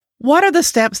What are the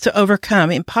steps to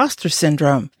overcome imposter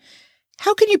syndrome?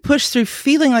 How can you push through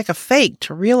feeling like a fake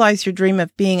to realize your dream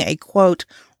of being a, quote,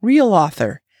 real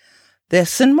author?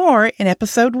 This and more in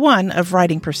episode 1 of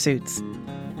Writing Pursuits.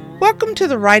 Welcome to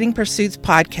the Writing Pursuits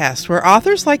podcast, where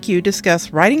authors like you discuss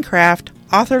writing craft,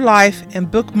 author life, and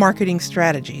book marketing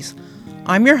strategies.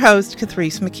 I'm your host,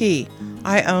 Catrice McKee.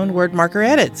 I own Wordmarker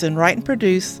Edits and write and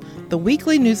produce the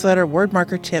weekly newsletter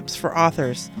Wordmarker Tips for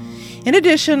Authors. In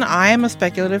addition, I am a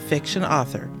speculative fiction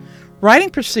author. Writing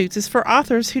Pursuits is for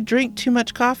authors who drink too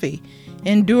much coffee,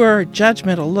 endure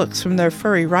judgmental looks from their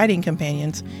furry writing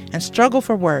companions, and struggle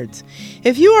for words.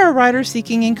 If you are a writer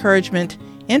seeking encouragement,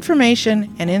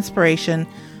 information, and inspiration,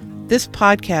 this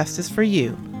podcast is for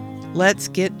you. Let's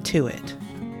get to it.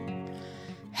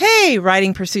 Hey,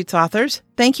 Writing Pursuits authors.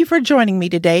 Thank you for joining me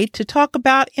today to talk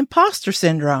about imposter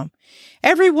syndrome.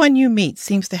 Everyone you meet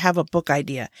seems to have a book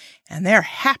idea, and they're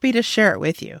happy to share it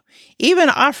with you, even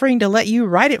offering to let you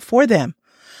write it for them.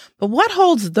 But what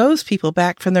holds those people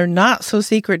back from their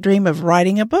not-so-secret dream of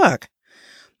writing a book?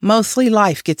 Mostly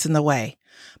life gets in the way.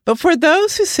 But for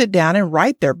those who sit down and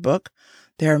write their book,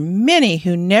 there are many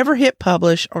who never hit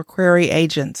publish or query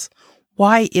agents.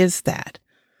 Why is that?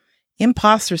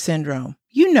 Imposter syndrome.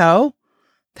 You know,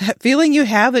 that feeling you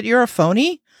have that you're a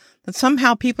phony, that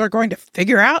somehow people are going to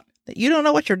figure out that you don't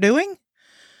know what you're doing,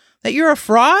 that you're a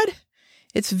fraud.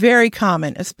 It's very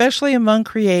common, especially among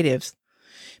creatives.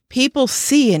 People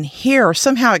see and hear or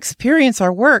somehow experience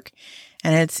our work,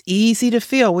 and it's easy to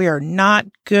feel we are not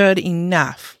good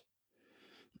enough.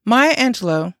 Maya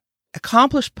Angelou,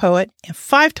 accomplished poet and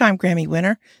 5-time Grammy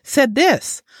winner, said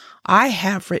this: I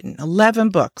have written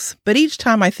 11 books, but each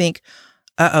time I think,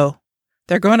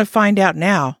 they're going to find out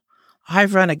now.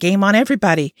 I've run a game on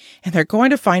everybody, and they're going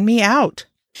to find me out.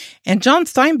 And John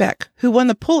Steinbeck, who won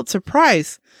the Pulitzer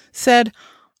Prize, said,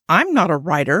 I'm not a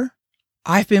writer.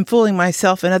 I've been fooling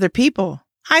myself and other people.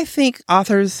 I think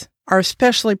authors are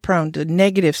especially prone to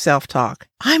negative self-talk.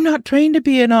 I'm not trained to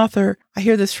be an author. I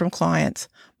hear this from clients.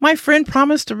 My friend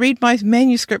promised to read my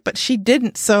manuscript, but she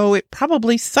didn't, so it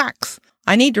probably sucks.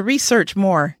 I need to research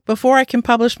more before I can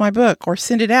publish my book or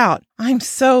send it out. I'm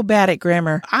so bad at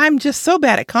grammar. I'm just so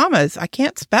bad at commas. I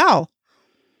can't spell.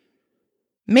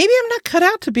 Maybe I'm not cut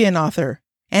out to be an author.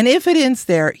 And if it ends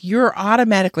there, you're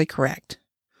automatically correct.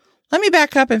 Let me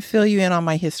back up and fill you in on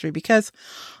my history, because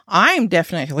I'm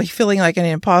definitely feeling like an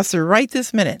imposter right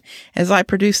this minute as I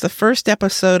produce the first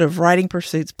episode of Writing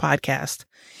Pursuits podcast.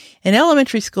 In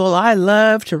elementary school, I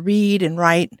loved to read and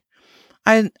write.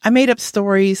 I made up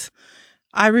stories.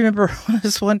 I remember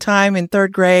this one time in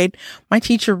 3rd grade, my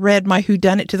teacher read my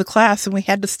whodunit to the class, and we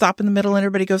had to stop in the middle, and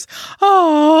everybody goes,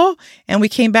 oh, and we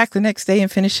came back the next day and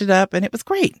finished it up, and it was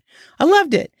great. I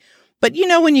loved it. But you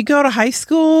know, when you go to high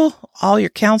school, all your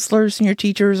counselors and your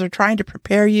teachers are trying to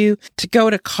prepare you to go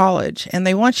to college, and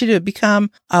they want you to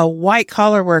become a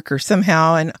white-collar worker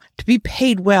somehow and to be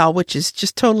paid well, which is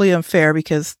just totally unfair,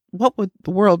 because what would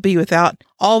the world be without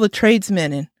all the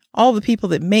tradesmen and all the people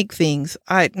that make things?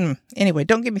 Anyway,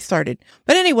 don't get me started.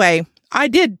 But anyway, I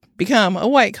did become a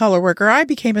white-collar worker. I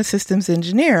became a systems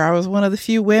engineer. I was one of the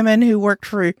few women who worked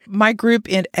for my group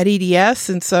at EDS,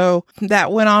 and so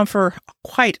that went on for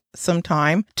quite some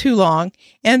time, too long.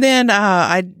 And then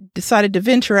I decided to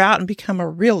venture out and become a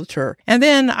realtor. And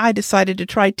then I decided to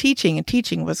try teaching, and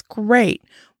teaching was great.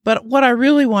 But what I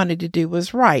really wanted to do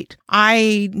was write.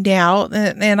 I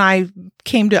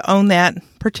came to own that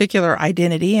particular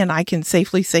identity, and I can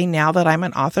safely say now that I'm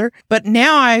an author. But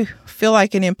now I feel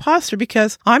like an imposter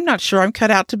because I'm not sure I'm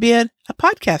cut out to be a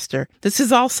podcaster. This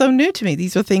is all so new to me.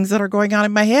 These are things that are going on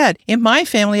in my head. In my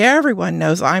family, everyone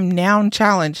knows I'm noun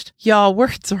challenged. Y'all,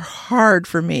 words are hard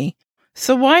for me.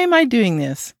 So why am I doing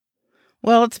this?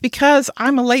 Well, it's because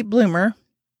I'm a late bloomer.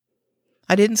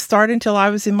 I didn't start until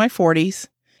I was in my 40s.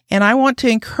 And I want to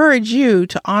encourage you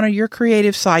to honor your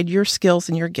creative side, your skills,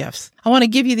 and your gifts. I want to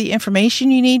give you the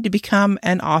information you need to become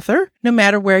an author, no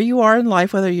matter where you are in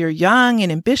life, whether you're young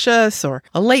and ambitious, or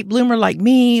a late bloomer like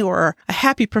me, or a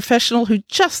happy professional who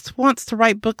just wants to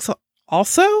write books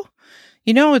also.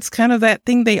 You know, it's kind of that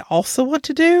thing they also want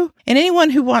to do. And anyone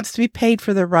who wants to be paid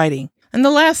for their writing. And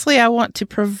lastly, I want to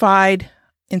provide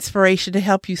inspiration to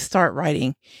help you start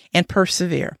writing and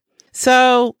persevere.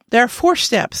 So there are 4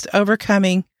 steps to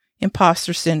overcoming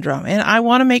imposter syndrome. And I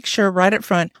want to make sure right up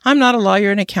front, I'm not a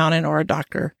lawyer, an accountant, or a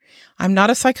doctor. I'm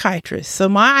not a psychiatrist. So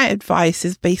my advice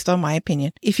is based on my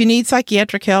opinion. If you need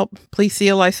psychiatric help, please see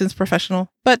a licensed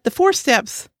professional. But the 4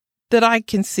 steps that I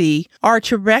can see are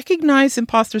to recognize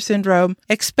imposter syndrome,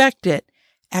 expect it,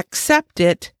 accept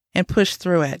it, and push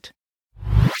through it.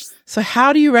 So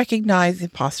how do you recognize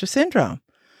imposter syndrome?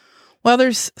 Well,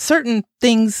 there's certain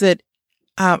things that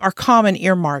are common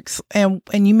earmarks, and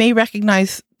you may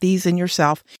recognize these in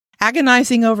yourself.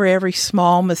 Agonizing over every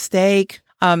small mistake.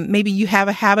 Maybe you have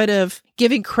a habit of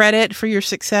giving credit for your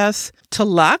success to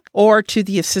luck or to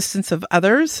the assistance of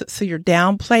others. So you're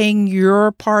downplaying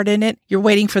your part in it. You're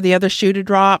waiting for the other shoe to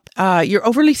drop. You're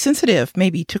overly sensitive,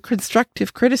 maybe, to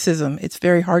constructive criticism. It's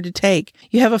very hard to take.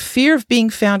 You have a fear of being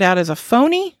found out as a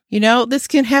phony. You know, this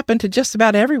can happen to just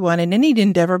about everyone in any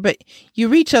endeavor, but you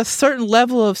reach a certain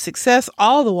level of success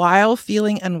all the while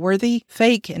feeling unworthy,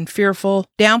 fake, and fearful,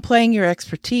 downplaying your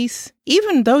expertise,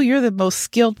 even though you're the most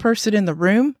skilled person in the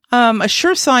room. A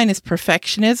sure sign is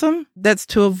perfectionism. That's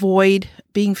to avoid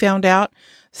being found out.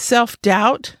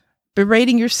 Self-doubt,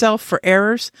 berating yourself for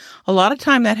errors. A lot of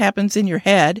time that happens in your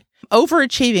head.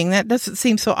 Overachieving, that doesn't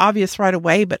seem so obvious right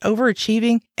away, but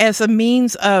overachieving as a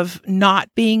means of not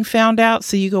being found out.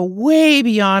 So you go way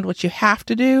beyond what you have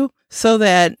to do so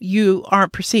that you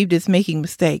aren't perceived as making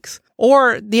mistakes.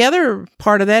 Or the other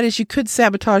part of that is you could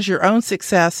sabotage your own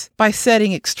success by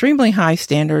setting extremely high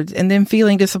standards and then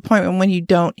feeling disappointment when you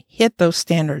don't hit those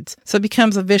standards. So it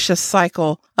becomes a vicious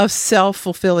cycle of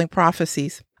self-fulfilling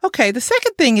prophecies. Okay, the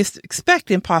second thing is to expect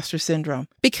imposter syndrome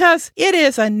because it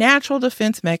is a natural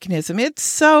defense mechanism. It's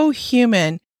so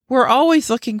human. We're always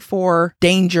looking for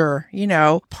danger,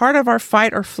 part of our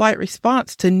fight or flight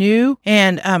response to new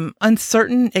and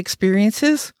uncertain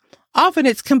experiences. Often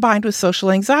it's combined with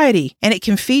social anxiety, and it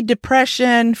can feed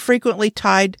depression, frequently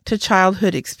tied to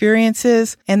childhood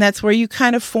experiences. And that's where you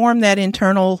kind of form that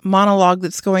internal monologue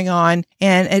that's going on.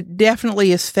 And it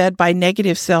definitely is fed by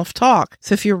negative self-talk.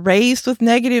 So if you're raised with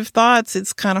negative thoughts,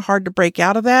 it's kind of hard to break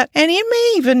out of that. And you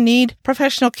may even need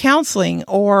professional counseling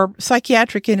or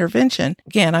psychiatric intervention.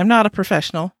 Again, I'm not a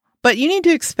professional. But you need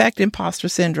to expect imposter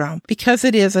syndrome because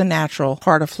it is a natural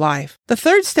part of life. The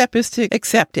third step is to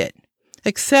accept it.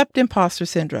 Accept imposter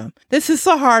syndrome. This is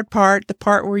the hard part, the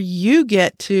part where you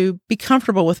get to be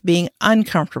comfortable with being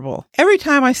uncomfortable. Every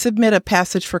time I submit a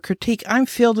passage for critique, I'm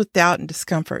filled with doubt and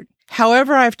discomfort.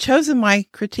 However, I've chosen my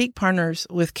critique partners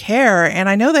with care, and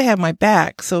I know they have my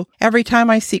back. So every time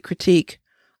I seek critique,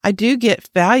 I do get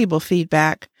valuable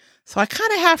feedback. So I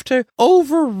kind of have to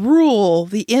overrule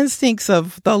the instincts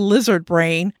of the lizard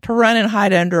brain to run and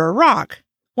hide under a rock.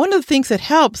 One of the things that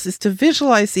helps is to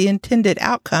visualize the intended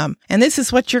outcome, and this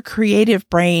is what your creative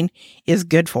brain is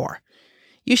good for.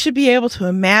 You should be able to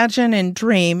imagine and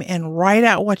dream and write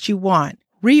out what you want.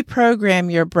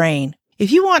 Reprogram your brain.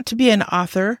 If you want to be an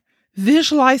author,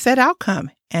 visualize that outcome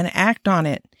and act on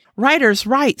it. Writers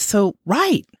write, so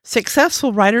write.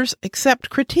 Successful writers accept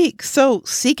critique, so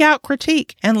seek out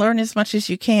critique and learn as much as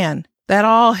you can. That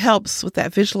all helps with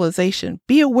that visualization.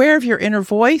 Be aware of your inner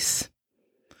voice,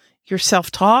 your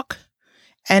self-talk,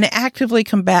 and actively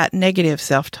combat negative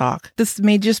self-talk. This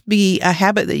may just be a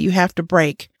habit that you have to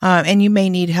break, and you may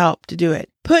need help to do it.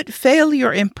 Put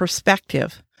failure in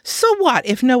perspective. So what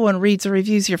if no one reads or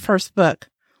reviews your first book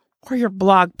or your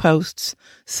blog posts?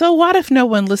 So what if no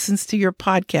one listens to your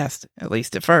podcast, at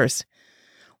least at first?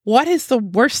 What is the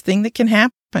worst thing that can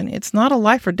happen? It's not a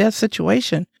life or death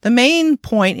situation. The main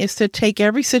point is to take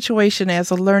every situation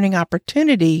as a learning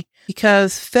opportunity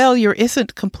because failure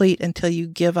isn't complete until you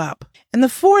give up. And the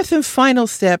fourth and final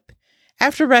step,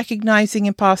 after recognizing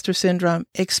imposter syndrome,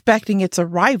 expecting its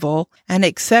arrival, and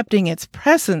accepting its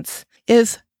presence,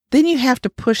 is then you have to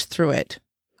push through it.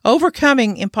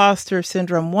 Overcoming imposter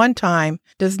syndrome one time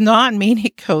does not mean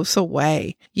it goes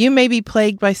away. You may be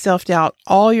plagued by self-doubt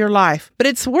all your life, but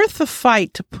it's worth the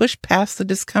fight to push past the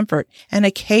discomfort and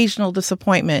occasional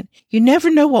disappointment. You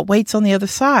never know what waits on the other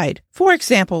side. For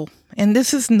example, and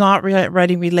this is not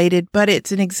writing related, but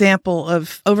it's an example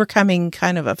of overcoming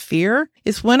kind of a fear,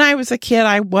 is when I was a kid,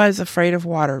 I was afraid of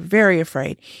water, very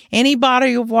afraid. Any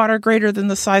body of water greater than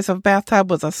the size of a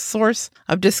bathtub was a source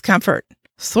of discomfort.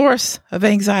 Source of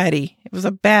anxiety. It was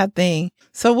a bad thing.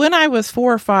 So when I was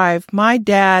 4 or 5, my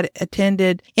dad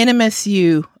attended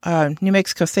NMSU, New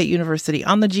Mexico State University,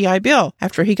 on the GI Bill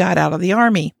after he got out of the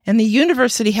Army. And the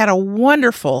university had a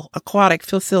wonderful aquatic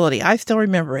facility. I still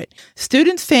remember it.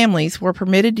 Students' families were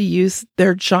permitted to use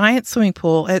their giant swimming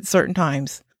pool at certain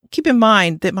times. Keep in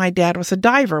mind that my dad was a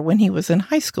diver when he was in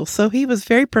high school, so he was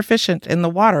very proficient in the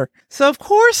water. So, of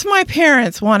course, my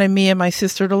parents wanted me and my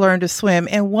sister to learn to swim,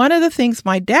 and one of the things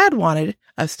my dad wanted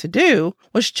us to do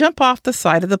was jump off the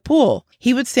side of the pool.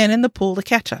 He would stand in the pool to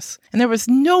catch us, and there was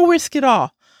no risk at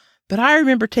all. But I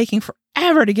remember taking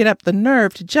forever to get up the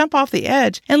nerve to jump off the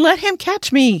edge and let him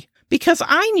catch me, because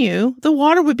I knew the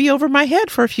water would be over my head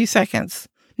for a few seconds.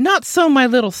 Not so my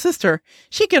little sister.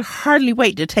 She could hardly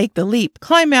wait to take the leap,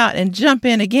 climb out, and jump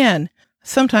in again.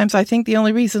 Sometimes I think the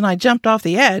only reason I jumped off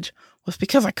the edge was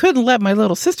because I couldn't let my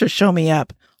little sister show me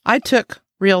up. I took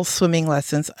real swimming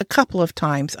lessons a couple of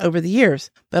times over the years,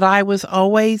 but I was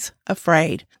always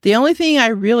afraid. The only thing I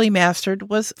really mastered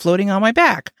was floating on my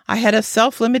back. I had a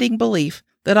self-limiting belief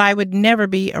that I would never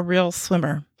be a real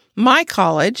swimmer. My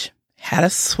college had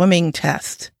a swimming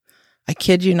test. I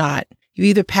kid you not. You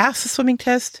either passed the swimming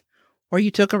test or you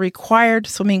took a required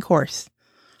swimming course.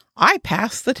 I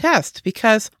passed the test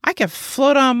because I could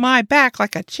float on my back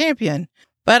like a champion.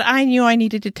 But I knew I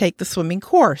needed to take the swimming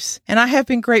course, and I have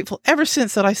been grateful ever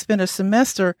since that I spent a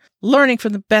semester learning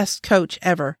from the best coach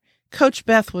ever. Coach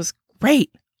Beth was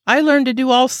great. I learned to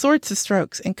do all sorts of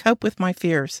strokes and cope with my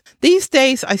fears. These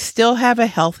days, I still have a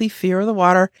healthy fear of the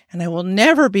water, and I will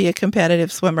never be a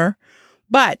competitive swimmer.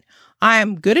 But I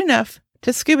am good enough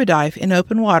to scuba dive in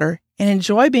open water and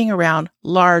enjoy being around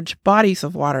large bodies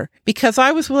of water. Because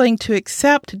I was willing to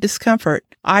accept discomfort,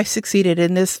 I succeeded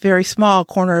in this very small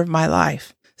corner of my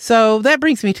life. So that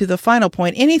brings me to the final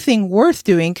point. Anything worth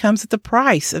doing comes at the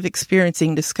price of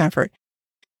experiencing discomfort.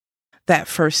 That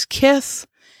first kiss,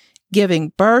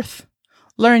 giving birth,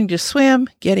 learning to swim,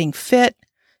 getting fit,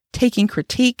 taking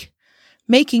critique,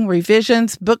 making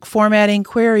revisions, book formatting,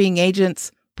 querying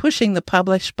agents, pushing the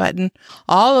publish button,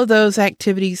 all of those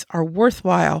activities are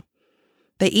worthwhile.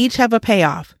 They each have a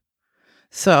payoff.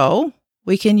 So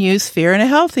we can use fear in a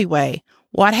healthy way.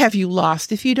 What have you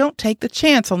lost if you don't take the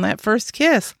chance on that first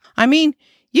kiss? I mean,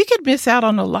 you could miss out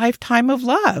on a lifetime of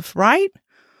love, right?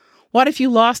 What have you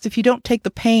lost if you don't take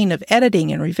the pain of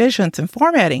editing and revisions and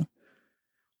formatting?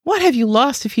 What have you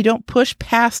lost if you don't push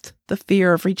past the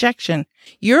fear of rejection?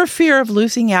 Your fear of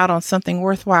losing out on something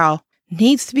worthwhile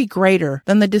needs to be greater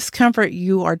than the discomfort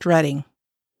you are dreading.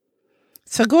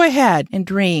 So go ahead and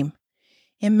dream,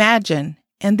 imagine,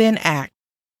 and then act.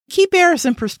 Keep errors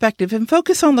in perspective and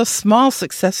focus on the small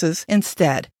successes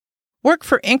instead. Work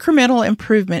for incremental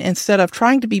improvement instead of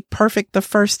trying to be perfect the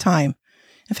first time.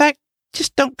 In fact,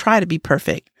 just don't try to be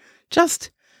perfect.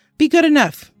 Just be good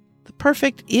enough. The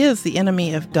perfect is the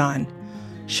enemy of done.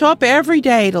 Show up every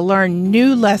day to learn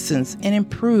new lessons and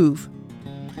improve.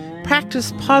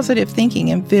 Practice positive thinking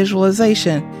and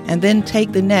visualization, and then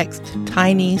take the next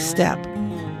tiny step.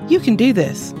 You can do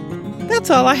this. That's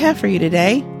all I have for you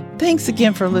today. Thanks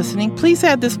again for listening. Please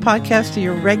add this podcast to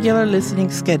your regular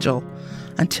listening schedule.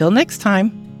 Until next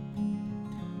time.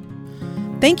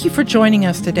 Thank you for joining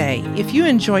us today. If you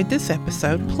enjoyed this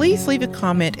episode, please leave a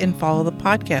comment and follow the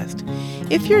podcast.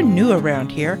 If you're new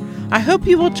around here, I hope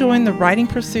you will join the Writing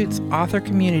Pursuits author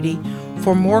community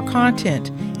for more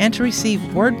content and to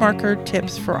receive word marker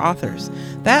tips for authors.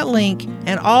 That link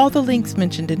and all the links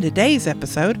mentioned in today's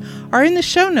episode are in the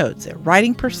show notes at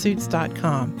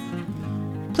writingpursuits.com.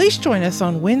 Please join us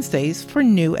on Wednesdays for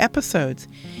new episodes.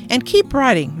 And keep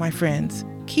writing, my friends.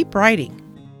 Keep writing.